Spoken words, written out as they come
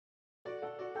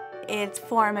It's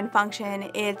form and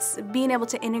function. It's being able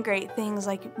to integrate things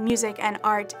like music and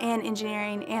art and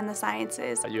engineering and the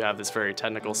sciences. You have this very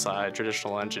technical side,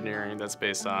 traditional engineering that's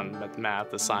based on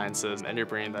math, the sciences, and you're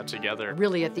bringing that together.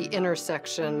 Really at the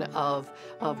intersection of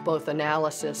both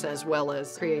analysis as well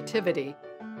as creativity.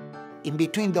 In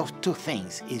between those two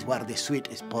things is where the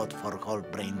sweet spot for whole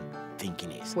brain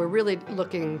thinking is. We're really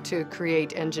looking to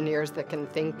create engineers that can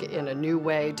think in a new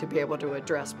way to be able to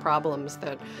address problems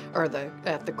that are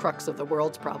at the crux of the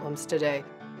world's problems today.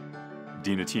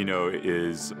 Dean Ottino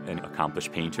is an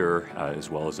accomplished painter as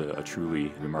well as a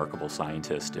truly remarkable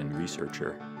scientist and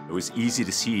researcher. It was easy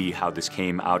to see how this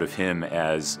came out of him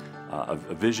as a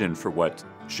vision for what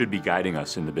should be guiding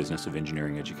us in the business of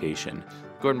engineering education.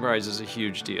 Gordon Prize is a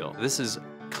huge deal. This is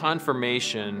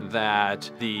confirmation that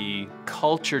the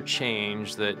culture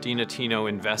change that Dean Ottino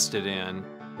invested in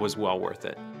was well worth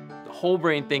it. Whole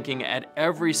brain thinking at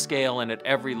every scale and at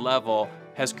every level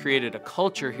has created a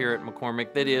culture here at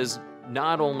McCormick that is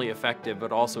not only effective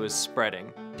but also is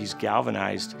spreading. He's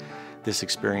galvanized this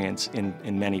experience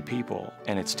in many people,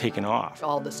 and it's taken off.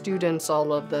 All the students,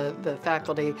 all of the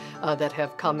faculty that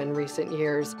have come in recent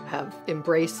years have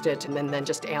embraced it and then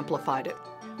just amplified it.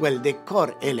 Well, the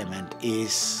core element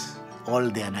is all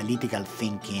the analytical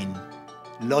thinking,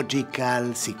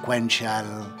 logical,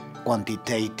 sequential,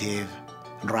 quantitative,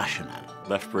 rational.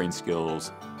 Left brain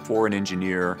skills for an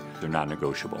engineer, they're not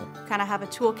negotiable. Kind of have a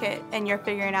toolkit and you're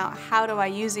figuring out how do I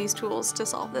use these tools to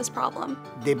solve this problem.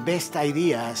 The best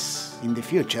ideas in the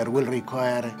future will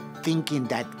require thinking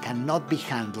that cannot be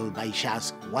handled by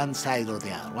just one side or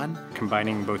the other one.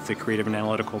 Combining both the creative and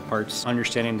analytical parts,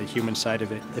 understanding the human side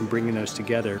of it, and bringing those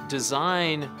together.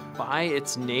 Design, by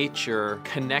its nature,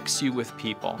 connects you with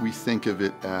people. We think of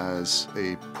it as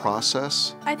a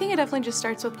process. I think it definitely just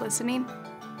starts with listening.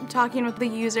 Talking with the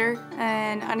user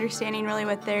and understanding really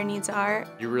what their needs are.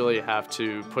 You really have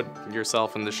to put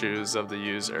yourself in the shoes of the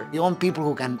user. You want people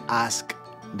who can ask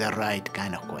the right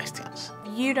kind of questions.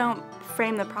 If you don't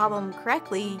frame the problem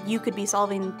correctly, you could be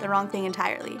solving the wrong thing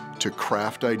entirely. To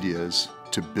craft ideas,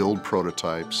 to build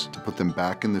prototypes, to put them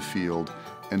back in the field,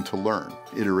 and to learn.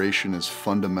 Iteration is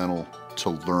fundamental to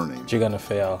learning. You're going to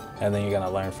fail, and then you're going to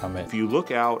learn from it. If you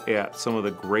look out at some of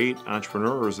the great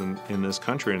entrepreneurs in this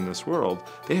country and in this world,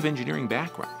 they have engineering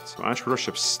backgrounds.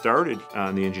 Entrepreneurship started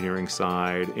on the engineering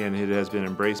side, and it has been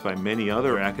embraced by many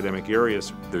other academic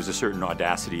areas. There's a certain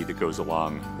audacity that goes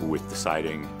along with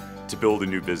deciding to build a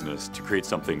new business, to create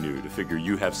something new, to figure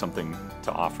you have something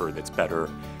to offer that's better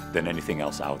than anything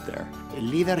else out there.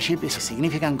 Leadership is a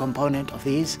significant component of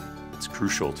this. It's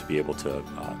crucial to be able to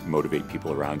motivate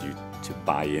people around you to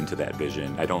buy into that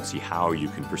vision. I don't see how you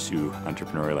can pursue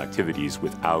entrepreneurial activities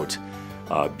without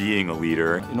being a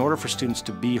leader. In order for students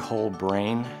to be whole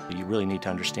brain, you really need to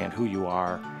understand who you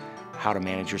are, how to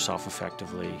manage yourself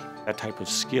effectively, that type of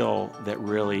skill that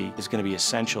really is going to be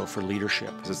essential for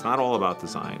leadership. It's not all about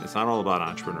design, it's not all about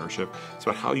entrepreneurship, it's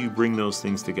about how you bring those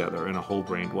things together in a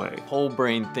whole-brained way. Whole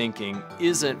brain thinking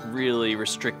isn't really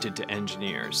restricted to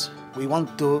engineers. We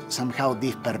want to somehow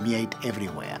this permeate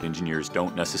everywhere. Engineers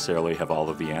don't necessarily have all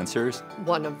of the answers.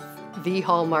 One of the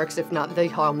hallmarks, if not the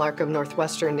hallmark of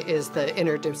Northwestern, is the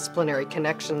interdisciplinary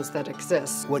connections that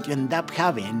exist. What you end up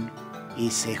having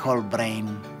is a whole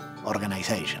brain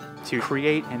organization. To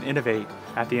create and innovate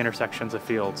at the intersections of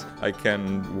fields. I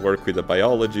can work with a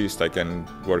biologist, I can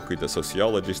work with a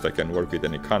sociologist, I can work with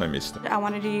an economist. I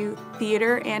want to do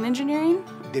theater and engineering.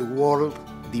 The world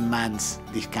demands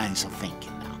these kinds of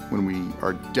thinking now. When we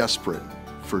are desperate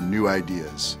for new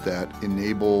ideas that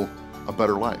enable a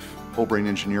better life, whole brain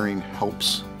engineering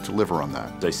helps deliver on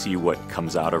that. I see what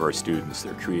comes out of our students,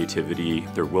 their creativity,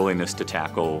 their willingness to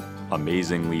tackle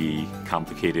amazingly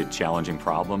complicated, challenging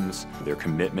problems, their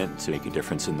commitment to make a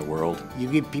difference in the world. You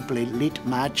give people a lit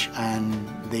match and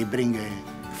they bring a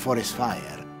forest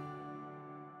fire.